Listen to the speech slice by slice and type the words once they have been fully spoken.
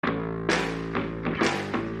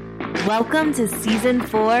Welcome to Season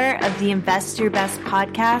 4 of the Invest Your Best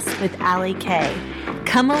podcast with Allie Kay.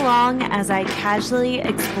 Come along as I casually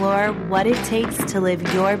explore what it takes to live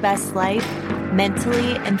your best life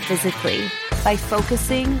mentally and physically by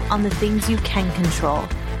focusing on the things you can control,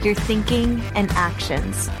 your thinking and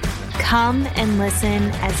actions. Come and listen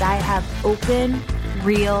as I have open,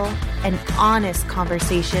 real, and honest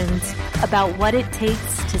conversations about what it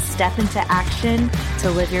takes to step into action to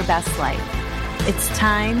live your best life. It's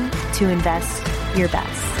time to invest your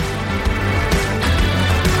best.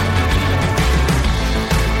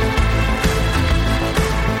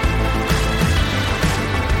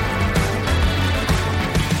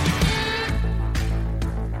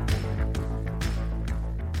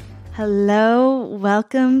 Hello,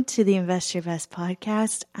 welcome to the Invest Your Best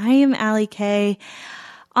podcast. I am Allie Kay.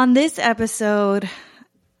 On this episode,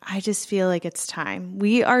 I just feel like it's time.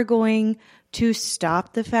 We are going to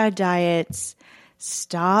stop the fad diets,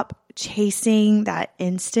 stop chasing that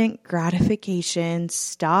instant gratification,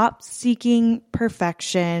 stop seeking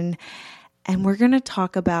perfection, and we're going to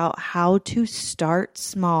talk about how to start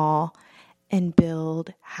small and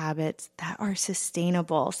build habits that are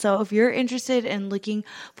sustainable. So if you're interested in looking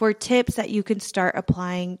for tips that you can start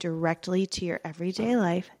applying directly to your everyday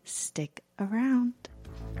life, stick around.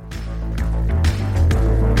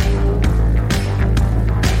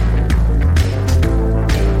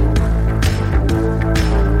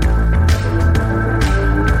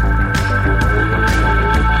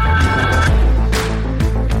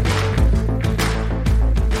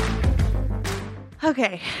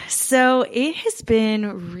 Okay, so it has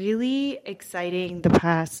been really exciting the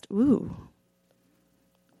past,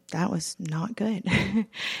 that was not good.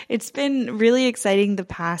 It's been really exciting the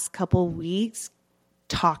past couple weeks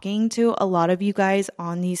talking to a lot of you guys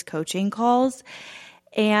on these coaching calls.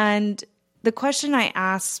 And the question I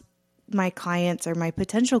ask my clients or my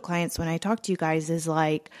potential clients when I talk to you guys is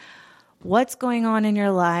like, what's going on in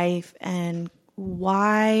your life and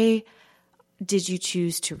why did you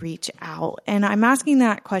choose to reach out? And I'm asking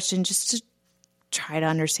that question just to try to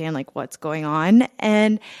understand like what's going on.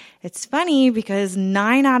 And it's funny because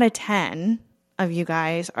 9 out of 10 of you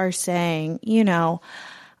guys are saying,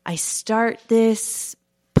 I start this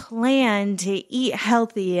plan to eat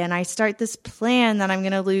healthy and I start this plan that I'm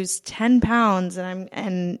going to lose 10 pounds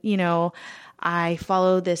and I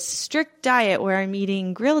follow this strict diet where I'm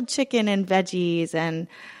eating grilled chicken and veggies and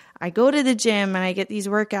I go to the gym and I get these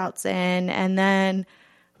workouts in, and then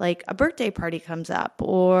like a birthday party comes up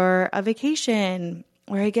or a vacation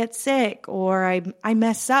where I get sick or I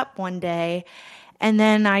mess up one day and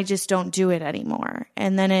then I just don't do it anymore.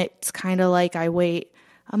 And then it's kind of like I wait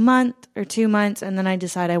a month or 2 months and then I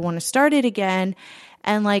decide I want to start it again.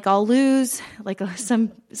 And like I'll lose, like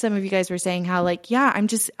some of you guys were saying how like, yeah,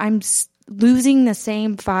 I'm losing the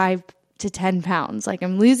same 5 to 10 pounds. Like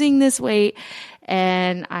I'm losing this weight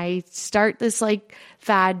and I start this like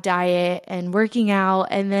fad diet and working out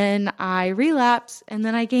and then I relapse and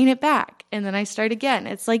then I gain it back and then I start again.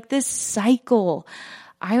 It's like this cycle.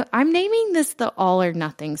 I'm naming this the all or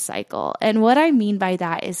nothing cycle. And what I mean by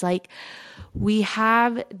that is like we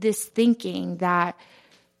have this thinking that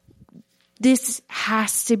this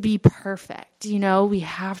has to be perfect. We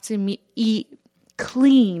have to eat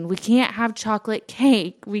clean. We can't have chocolate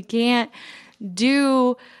cake. We can't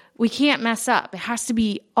mess up. It has to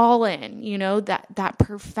be all in, that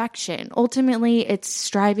perfection. Ultimately, it's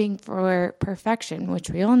striving for perfection,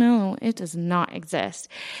 which we all know it does not exist.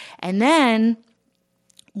 And then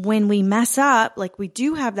when we mess up, like we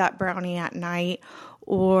do have that brownie at night,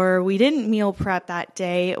 or we didn't meal prep that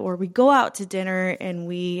day, or we go out to dinner and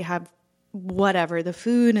we have whatever, the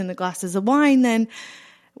food and the glasses of wine, then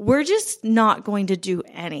we're just not going to do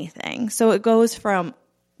anything. So it goes from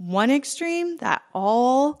one extreme, that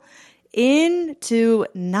all in, to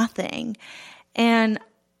nothing. And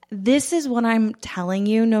this is what I'm telling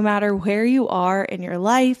you, no matter where you are in your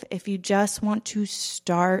life, if you just want to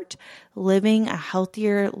start living a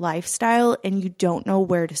healthier lifestyle and you don't know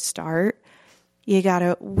where to start, we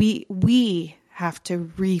have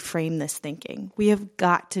to reframe this thinking. We have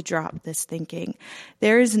got to drop this thinking.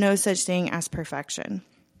 There is no such thing as perfection.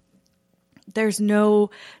 There's no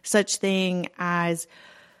such thing as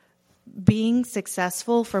being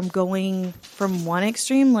successful from going from one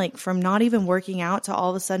extreme, like from not even working out to all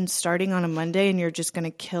of a sudden starting on a Monday and you're just going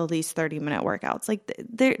to kill these 30-minute workouts. Like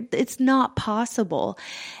it's not possible.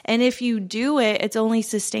 And if you do it, it's only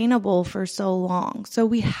sustainable for so long. So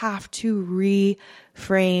we have to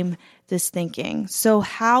reframe this thinking. So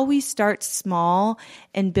how we start small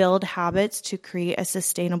and build habits to create a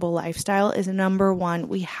sustainable lifestyle is number one,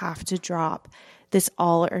 we have to drop this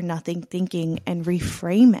all or nothing thinking and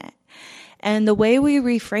reframe it. And the way we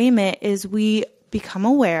reframe it is we become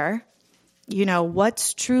aware,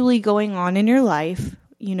 what's truly going on in your life,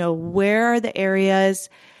 where are the areas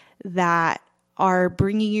that are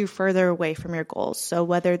bringing you further away from your goals. So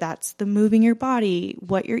whether that's the moving your body,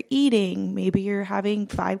 what you're eating, maybe you're having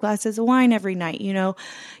 5 glasses of wine every night,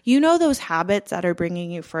 those habits that are bringing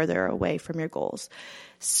you further away from your goals.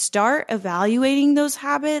 Start evaluating those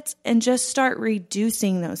habits and just start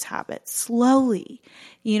reducing those habits slowly,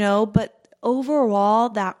 but overall,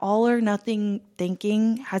 that all or nothing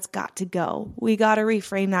thinking has got to go. We got to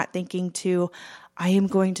reframe that thinking to, I am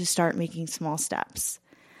going to start making small steps.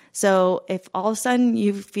 So if all of a sudden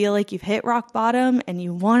you feel like you've hit rock bottom and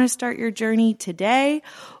you want to start your journey today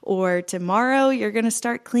or tomorrow, you're going to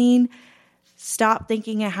start clean, stop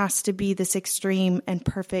thinking it has to be this extreme and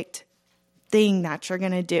perfect thing that you're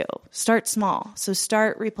going to do. Start small. So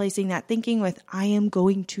start replacing that thinking with, I am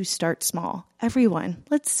going to start small. Everyone,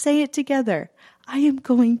 let's say it together. I am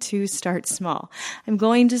going to start small. I'm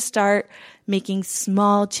going to start making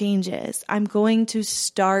small changes. I'm going to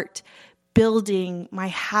start building my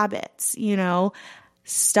habits,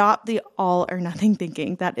 stop the all or nothing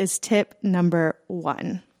thinking. That is tip number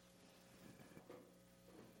 1.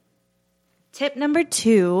 Tip number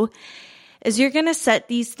 2 is you're going to set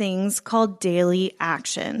these things called daily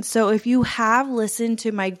actions. So if you have listened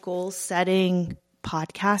to my goal setting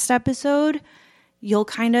podcast episode, you'll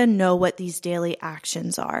kind of know what these daily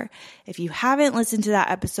actions are. If you haven't listened to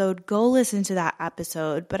that episode, go listen to that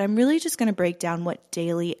episode. But I'm really just going to break down what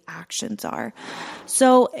daily actions are.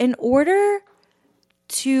 So in order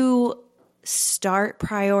to start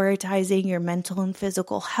prioritizing your mental and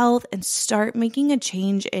physical health and start making a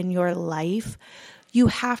change in your life, you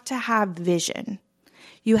have to have vision.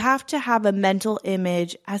 You have to have a mental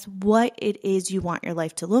image as what it is you want your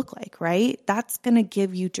life to look like, right? That's going to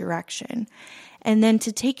give you direction. And then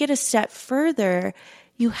to take it a step further,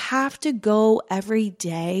 you have to go every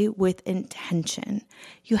day with intention.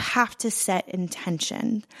 You have to set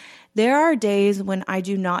intention. There are days when I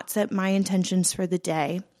do not set my intentions for the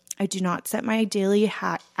day. I do not set my daily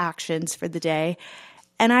actions for the day.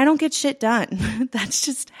 And I don't get shit done. That's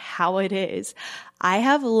just how it is. I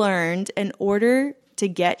have learned in order to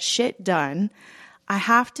get shit done, I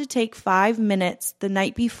have to take 5 minutes the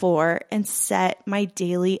night before and set my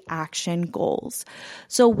daily action goals.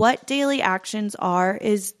 So what daily actions are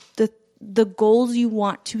is the goals you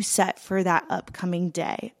want to set for that upcoming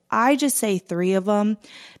day. I just say 3 of them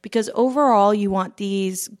because overall you want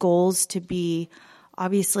these goals to be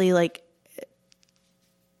obviously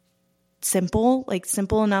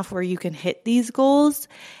simple enough where you can hit these goals.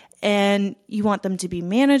 And you want them to be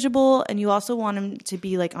manageable, and you also want them to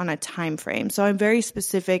be on a time frame. So I'm very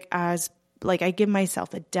specific as I give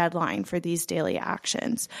myself a deadline for these daily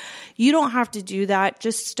actions. You don't have to do that.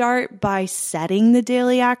 Just start by setting the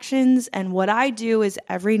daily actions. And what I do is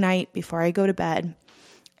every night before I go to bed,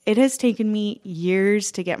 it has taken me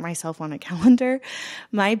years to get myself on a calendar.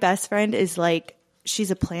 My best friend is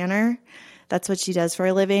she's a planner. That's what she does for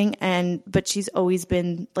a living. But she's always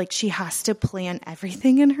been she has to plan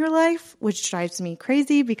everything in her life, which drives me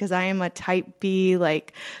crazy because I am a type B,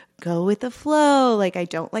 go with the flow. I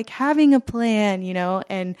don't like having a plan,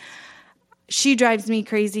 and she drives me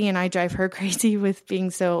crazy and I drive her crazy with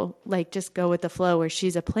being so just go with the flow where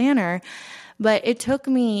she's a planner. But it took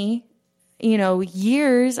me,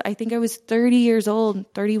 years. I think I was 31 years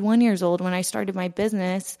old when I started my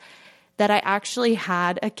business, that I actually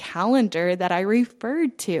had a calendar that I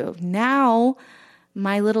referred to. Now,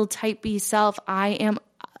 my little type B self, I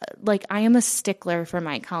am a stickler for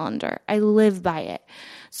my calendar. I live by it.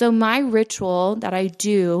 So my ritual that I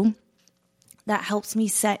do that helps me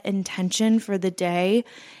set intention for the day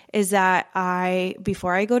is that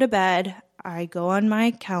before I go to bed, I go on my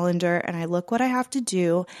calendar and I look what I have to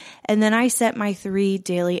do, and then I set my 3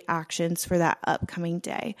 daily actions for that upcoming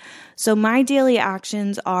day. So my daily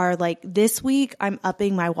actions are this week, I'm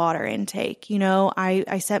upping my water intake.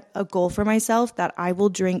 I set a goal for myself that I will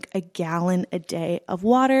drink 1 gallon a day of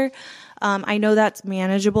water. I know that's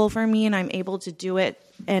manageable for me and I'm able to do it.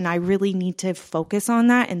 And I really need to focus on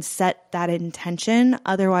that and set that intention.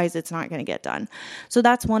 Otherwise, it's not going to get done. So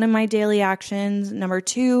that's one of my daily actions. Number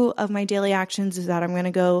 2 of my daily actions is that I'm going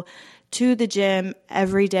to go to the gym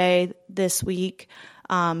every day this week.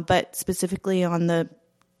 But specifically on the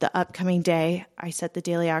upcoming day, I set the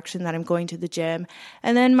daily action that I'm going to the gym.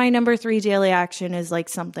 And then my number 3 daily action is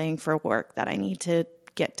something for work that I need to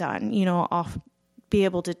get done, be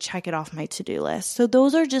able to check it off my to-do list. So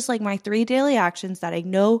those are just my 3 daily actions that I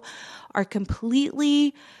know are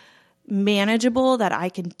completely manageable, that I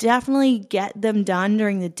can definitely get them done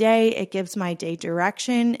during the day. It gives my day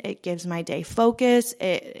direction. It gives my day focus.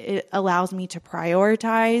 It allows me to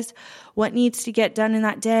prioritize what needs to get done in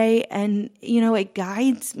that day. And, it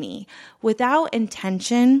guides me. Without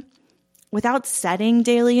intention, without setting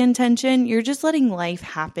daily intention, you're just letting life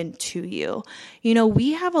happen to you.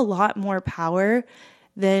 We have a lot more power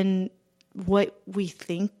than what we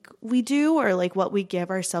think we do, or like what we give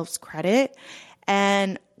ourselves credit.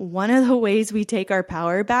 And one of the ways we take our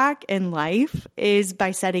power back in life is by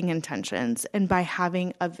setting intentions and by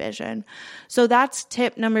having a vision. So that's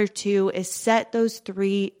tip number 2, is set those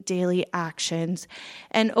 3 daily actions.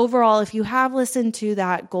 And overall, if you have listened to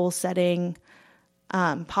that goal setting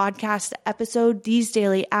podcast episode, these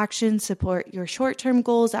daily actions support your short-term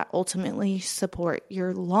goals that ultimately support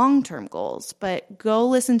your long-term goals. But go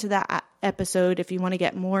listen to that episode if you want to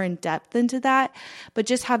get more in depth into that. But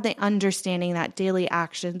just have the understanding that daily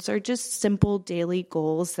actions are just simple daily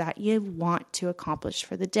goals that you want to accomplish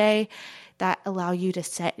for the day that allow you to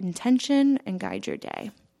set intention and guide your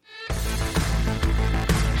day.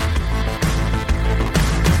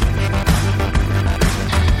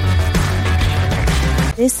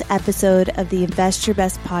 This episode of the Invest Your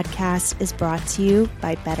Best podcast is brought to you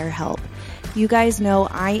by BetterHelp. You guys know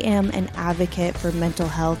I am an advocate for mental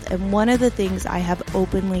health, and one of the things I have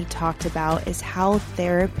openly talked about is how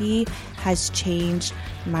therapy has changed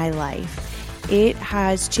my life. It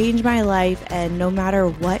has changed my life, and no matter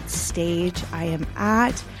what stage I am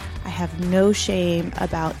at, I have no shame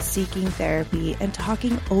about seeking therapy and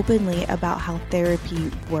talking openly about how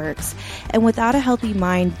therapy works. And without a healthy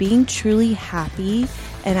mind, being truly happy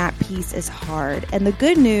and at peace is hard. And the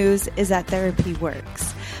good news is that therapy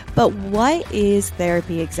works. But what is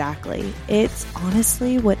therapy exactly? It's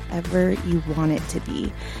honestly whatever you want it to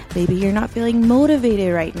be. Maybe you're not feeling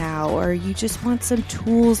motivated right now, or you just want some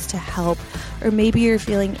tools to help, or maybe you're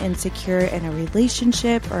feeling insecure in a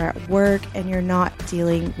relationship or at work and you're not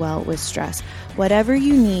dealing well with stress. Whatever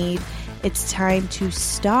you need, it's time to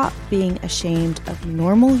stop being ashamed of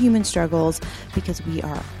normal human struggles, because we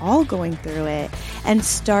are all going through it, and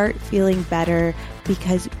start feeling better,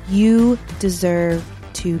 because you deserve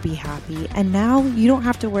to be happy. And now you don't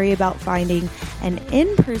have to worry about finding an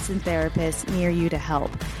in-person therapist near you to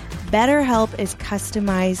help. BetterHelp is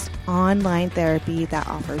customized online therapy that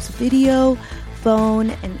offers video,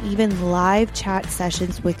 phone, and even live chat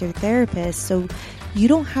sessions with your therapist. So you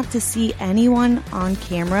don't have to see anyone on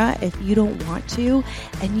camera if you don't want to,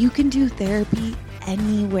 and you can do therapy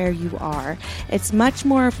anywhere you are. It's much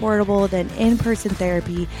more affordable than in-person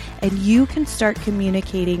therapy, and you can start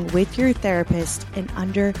communicating with your therapist in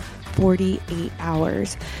under 48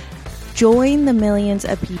 hours. Join the millions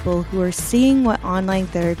of people who are seeing what online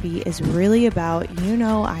therapy is really about.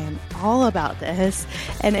 I am all about this,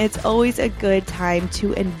 and it's always a good time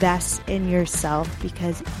to invest in yourself,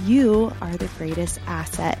 because you are the greatest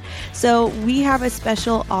asset. So we have a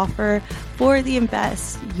special offer for the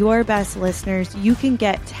Invest Your Best listeners. You can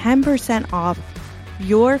get 10% off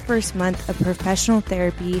your first month of professional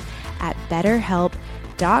therapy at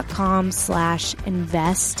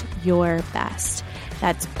BetterHelp.com/investyourbest.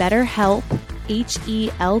 That's BetterHelp,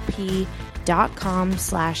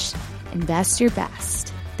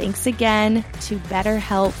 HELP.com/investyourbest. Thanks again to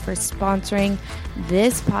BetterHelp for sponsoring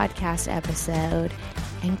this podcast episode.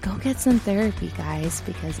 And go get some therapy, guys,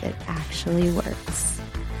 because it actually works.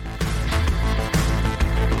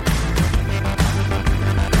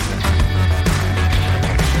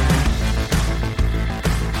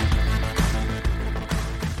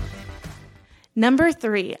 Number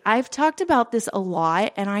 3, I've talked about this a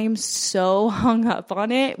lot and I am so hung up on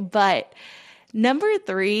it, but number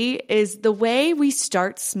 3 is the way we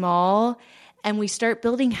start small and we start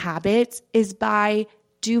building habits is by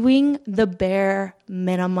doing the bare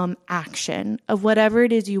minimum action of whatever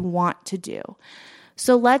it is you want to do.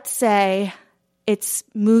 So let's say it's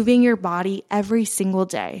moving your body every single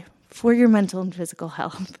day for your mental and physical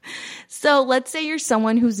health. So let's say you're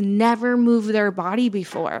someone who's never moved their body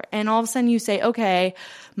before, and all of a sudden you say, okay,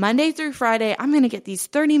 Monday through Friday, I'm going to get these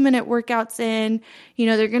 30-minute workouts in.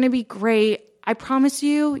 They're going to be great. I promise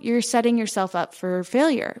you're setting yourself up for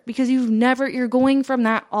failure, because you're going from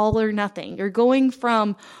that all or nothing. You're going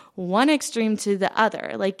from one extreme to the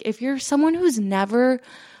other. Like if you're someone who's never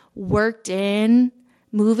worked in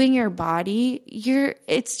moving your body,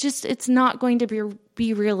 it's not going to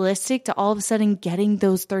be realistic to all of a sudden getting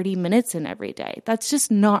those 30 minutes in every day. That's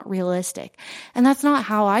just not realistic. And that's not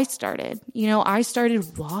how I started. I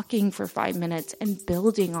started walking for 5 minutes and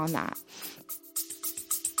building on that.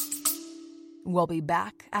 We'll be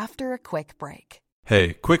back after a quick break.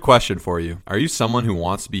 Hey, quick question for you. Are you someone who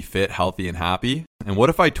wants to be fit, healthy, and happy? And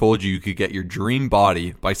what if I told you could get your dream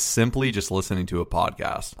body by simply just listening to a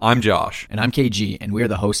podcast? I'm Josh. And I'm KG, and we're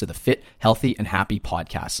the hosts of the Fit, Healthy, and Happy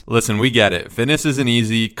podcast. Listen, we get it. Fitness isn't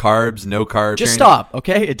easy. Carbs, no carbs. Just stop,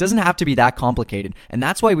 okay? It doesn't have to be that complicated. And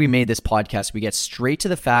that's why we made this podcast. We get straight to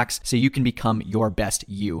the facts so you can become your best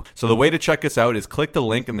you. So the way to check us out is click the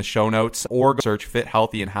link in the show notes or search Fit,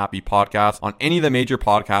 Healthy, and Happy podcast on any of the major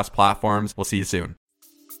podcast platforms. We'll see you soon.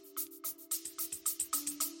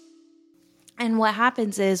 And what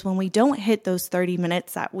happens is when we don't hit those 30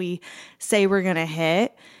 minutes that we say we're going to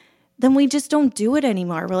hit, then we just don't do it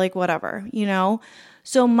anymore. We're like, whatever, you know?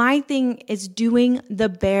 So my thing is doing the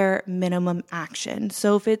bare minimum action.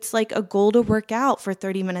 So if it's like a goal to work out for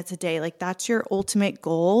 30 minutes a day, like that's your ultimate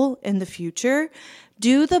goal in the future,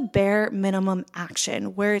 do the bare minimum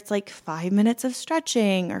action where it's like 5 minutes of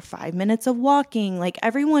stretching or 5 minutes of walking. Like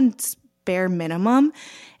everyone's bare minimum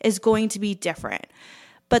is going to be different.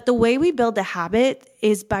 But the way we build a habit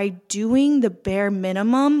is by doing the bare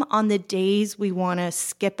minimum on the days we want to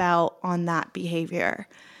skip out on that behavior.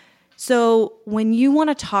 So when you want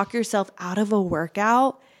to talk yourself out of a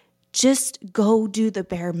workout, just go do the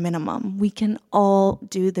bare minimum. We can all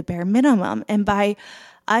do the bare minimum. And by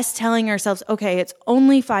us telling ourselves, okay, it's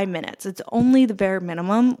only 5 minutes, it's only the bare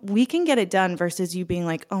minimum, we can get it done versus you being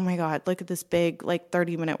like, oh my God, look at this big like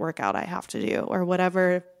 30-minute workout I have to do or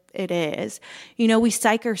whatever it is. You know, we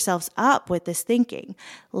psych ourselves up with this thinking.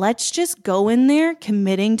 Let's just go in there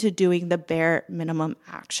committing to doing the bare minimum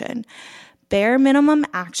action. Bare minimum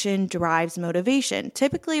action drives motivation.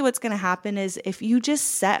 Typically what's going to happen is if you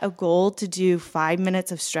just set a goal to do 5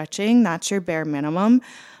 minutes of stretching, that's your bare minimum,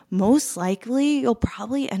 most likely you'll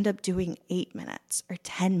probably end up doing 8 minutes or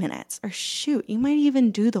 10 minutes or shoot, you might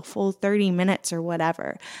even do the full 30 minutes or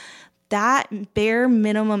whatever. That bare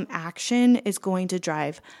minimum action is going to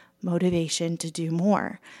drive motivation to do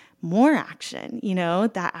more action. You know,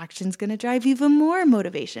 that action's going to drive even more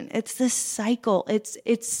motivation. It's this cycle.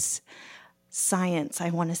 It's science, I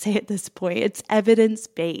want to say at this point. It's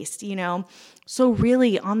evidence-based, you know. So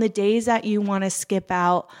really on the days that you want to skip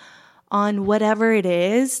out on whatever it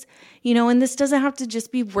is, you know, and this doesn't have to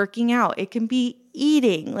just be working out. It can be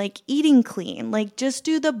eating clean, like just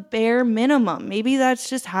do the bare minimum. Maybe that's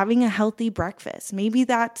just having a healthy breakfast. Maybe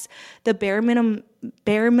that's the bare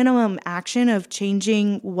minimum action of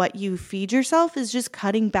changing what you feed yourself is just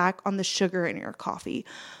cutting back on the sugar in your coffee.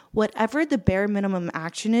 Whatever the bare minimum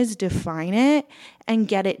action is, define it and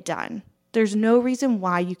get it done. There's no reason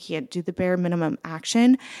why you can't do the bare minimum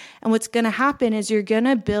action. And what's going to happen is you're going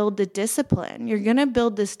to build the discipline. You're going to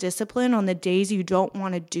build this discipline on the days you don't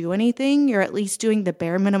want to do anything. You're at least doing the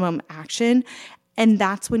bare minimum action. And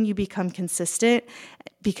that's when you become consistent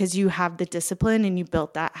because you have the discipline and you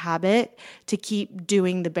built that habit to keep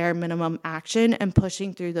doing the bare minimum action and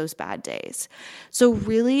pushing through those bad days. So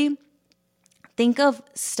really think of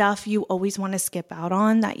stuff you always want to skip out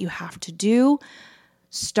on that you have to do.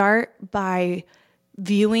 Start by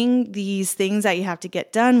viewing these things that you have to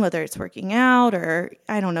get done, whether it's working out or,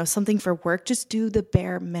 I don't know, something for work. Just do the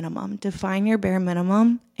bare minimum. Define your bare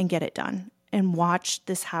minimum and get it done and watch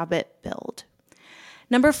this habit build.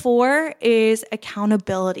 Number 4 is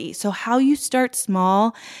accountability. So how you start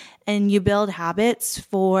small and you build habits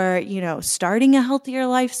for, you know, starting a healthier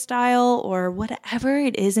lifestyle or whatever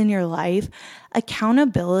it is in your life,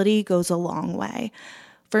 accountability goes a long way.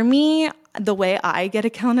 For me, the way I get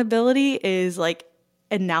accountability is like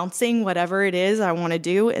announcing whatever it is I want to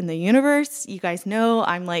do in the universe. You guys know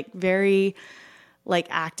I'm like very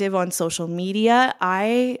active on social media.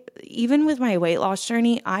 Even with my weight loss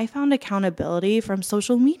journey, I found accountability from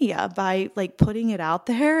social media by like putting it out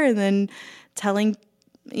there and then telling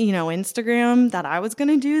Instagram that I was going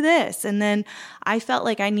to do this. And then I felt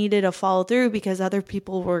like I needed to follow through because other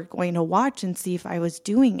people were going to watch and see if I was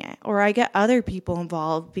doing it. Or I get other people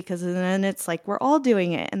involved because then it's like we're all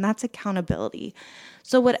doing it. And that's accountability.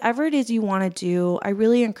 So whatever it is you want to do, I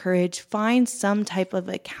really encourage find some type of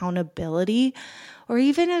accountability. Or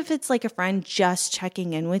even if it's like a friend just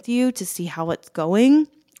checking in with you to see how it's going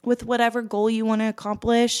with whatever goal you want to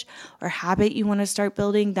accomplish or habit you want to start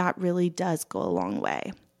building, that really does go a long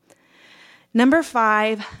way. Number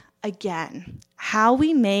 5, again, how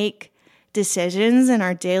we make decisions in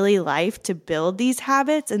our daily life to build these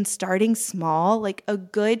habits and starting small. Like a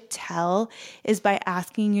good tell is by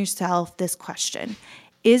asking yourself this question: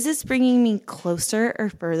 is this bringing me closer or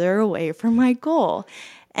further away from my goal?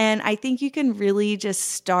 And I think you can really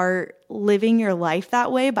just start living your life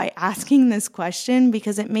that way by asking this question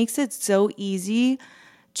because it makes it so easy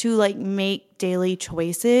to like make daily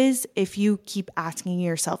choices if you keep asking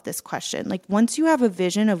yourself this question. Like once you have a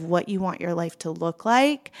vision of what you want your life to look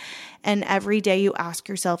like, and every day you ask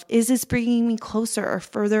yourself, is this bringing me closer or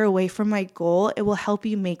further away from my goal? It will help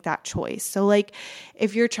you make that choice. So like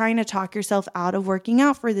if you're trying to talk yourself out of working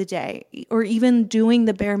out for the day or even doing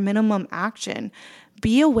the bare minimum action,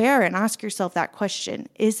 be aware and ask yourself that question.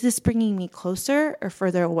 Is this bringing me closer or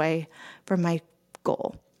further away from my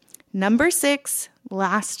goal? Number 6,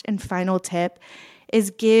 last and final tip, is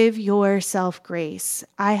give yourself grace.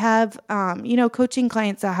 I have, coaching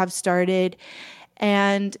clients that have started,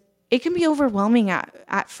 and it can be overwhelming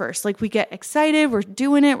at first. Like we get excited, we're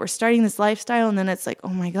doing it, we're starting this lifestyle, and then it's like,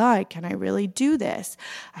 oh my God, can I really do this?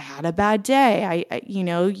 I had a bad day.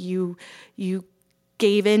 You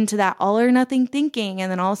gave in to that all or nothing thinking, and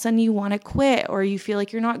then all of a sudden you want to quit, or you feel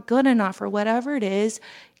like you're not good enough, or whatever it is.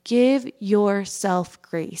 Give yourself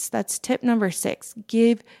grace. That's tip number 6.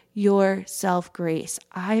 Give yourself grace.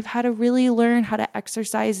 I've had to really learn how to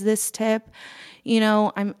exercise this tip.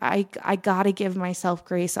 I got to give myself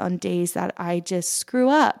grace on days that I just screw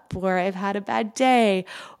up, or I've had a bad day,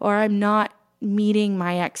 or I'm not meeting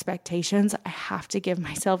my expectations. I have to give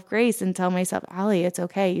myself grace and tell myself, Allie, it's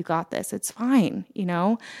okay. You got this. It's fine.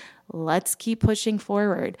 Let's keep pushing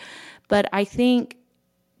forward. But I think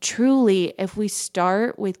truly, if we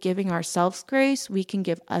start with giving ourselves grace, we can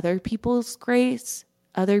give other people grace,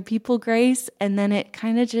 and then it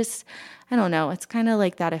kind of just, it's kind of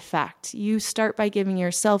like that effect. You start by giving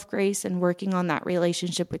yourself grace and working on that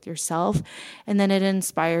relationship with yourself, and then it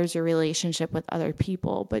inspires your relationship with other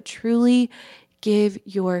people. But truly, give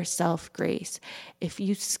yourself grace. If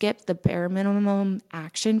you skip the bare minimum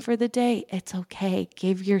action for the day, it's okay.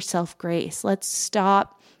 Give yourself grace. Let's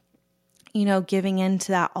stop giving into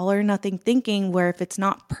that all or nothing thinking where if it's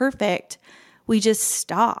not perfect, we just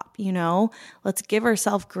stop, Let's give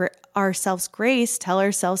ourselves grace, tell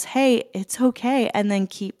ourselves, hey, it's okay, and then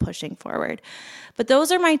keep pushing forward. But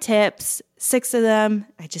those are my tips, 6 of them.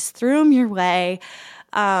 I just threw them your way.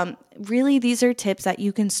 Really, these are tips that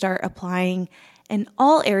you can start applying in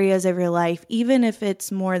all areas of your life, even if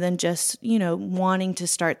it's more than just, wanting to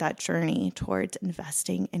start that journey towards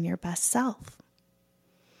investing in your best self.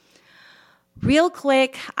 Real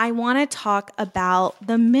quick, I want to talk about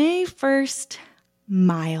the May 1st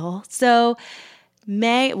mile. So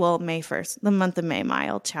May 1st, the month of May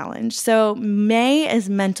mile challenge. So May is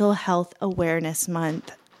Mental Health Awareness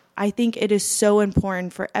Month. I think it is so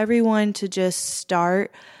important for everyone to just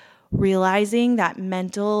start realizing that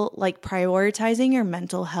prioritizing your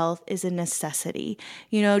mental health is a necessity.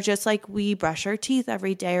 Just like we brush our teeth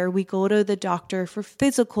every day, or we go to the doctor for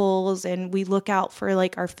physicals and we look out for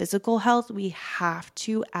our physical health, we have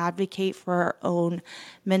to advocate for our own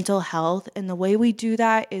mental health. And the way we do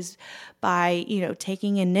that is by,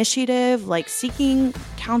 taking initiative, like seeking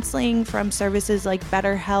counseling from services like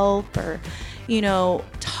BetterHelp, or,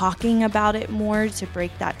 talking about it more to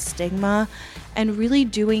break that stigma, and really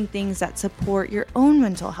doing things that support your own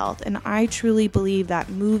mental health. And I truly believe that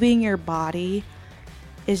moving your body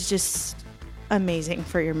is just amazing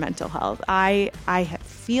for your mental health. I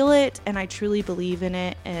feel it, and I truly believe in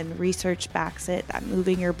it, and research backs it, that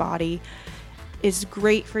moving your body is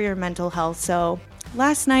great for your mental health. So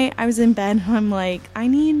last night I was in bed and I'm like, I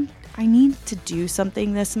need to do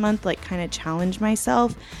something this month, kind of challenge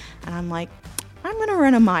myself. And I'm like, I'm going to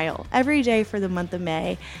run a mile every day for the month of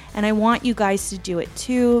May. And I want you guys to do it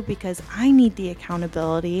too, because I need the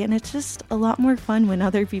accountability, and it's just a lot more fun when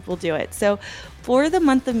other people do it. So for the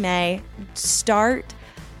month of May, start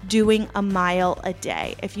doing a mile a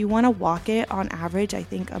day. If you want to walk it, on average, I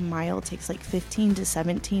think a mile takes 15 to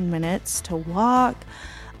 17 minutes to walk.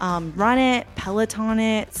 Run it, Peloton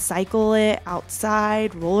it, cycle it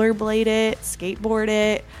outside, rollerblade it, skateboard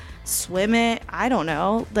it, swim it. I don't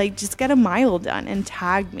know, just get a mile done and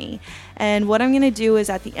tag me. And what I'm going to do is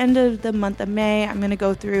at the end of the month of May, I'm going to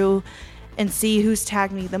go through and see who's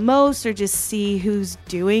tagged me the most, or just see who's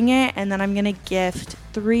doing it. And then I'm going to gift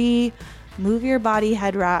 3 Move Your Body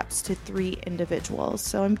head wraps to 3 individuals.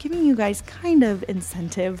 So I'm giving you guys kind of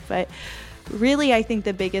incentive, but really, I think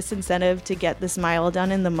the biggest incentive to get this mile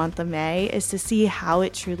done in the month of May is to see how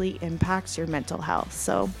it truly impacts your mental health.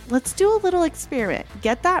 So let's do a little experiment.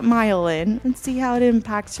 Get that mile in and see how it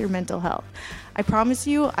impacts your mental health. I promise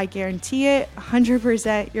you, I guarantee it,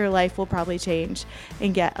 100% your life will probably change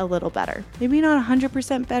and get a little better. Maybe not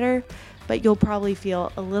 100% better, but you'll probably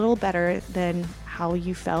feel a little better than how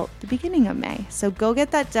you felt the beginning of May. So go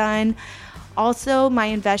get that done. Also, my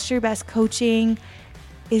Invest Your Best coaching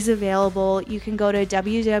is available. You can go to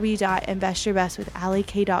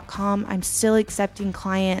www.investyourbestwithallieK.com. I'm still accepting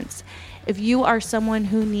clients. If you are someone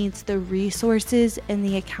who needs the resources and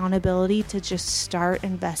the accountability to just start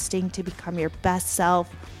investing to become your best self,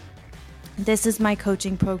 this is my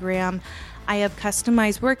coaching program. I have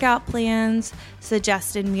customized workout plans,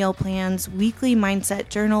 suggested meal plans, weekly mindset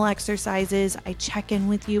journal exercises. I check in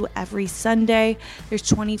with you every Sunday. There's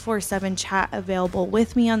 24/7 chat available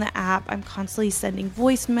with me on the app. I'm constantly sending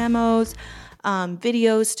voice memos,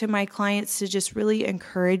 videos to my clients to just really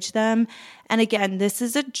encourage them. And again, this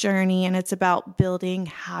is a journey and it's about building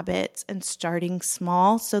habits and starting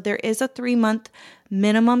small. So there is a 3-month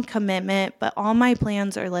minimum commitment, but all my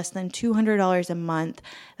plans are less than $200 a month.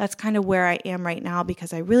 That's kind of where I am right now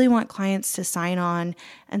because I really want clients to sign on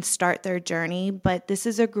and start their journey. But this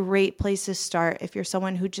is a great place to start if you're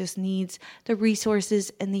someone who just needs the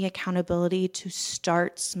resources and the accountability to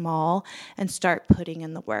start small and start putting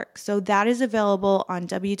in the work. So that is available on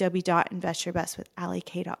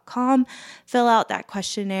www.investyourbestwithallieK.com. Fill out that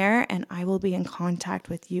questionnaire and I will be in contact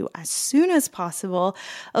with you as soon as possible.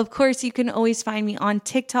 Of course, you can always find me on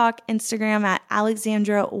TikTok, Instagram at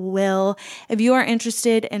Alexandra Will. If you are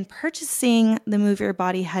interested in purchasing the Move Your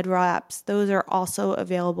Body head wraps, those are also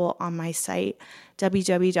available on my site,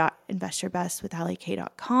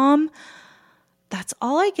 www.investyourbestwithallieK.com. That's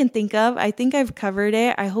all I can think of. I think I've covered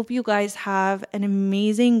it. I hope you guys have an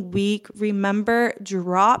amazing week. Remember,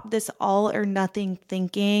 drop this all or nothing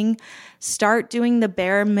thinking. Start doing the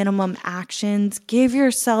bare minimum actions. Give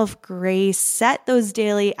yourself grace. Set those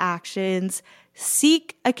daily actions.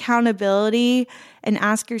 Seek accountability and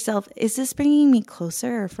ask yourself, is this bringing me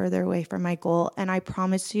closer or further away from my goal? And I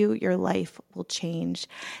promise you, your life will change.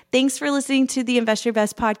 Thanks for listening to the Invest Your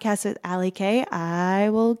Best podcast with Allie K. I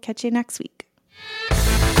will catch you next week.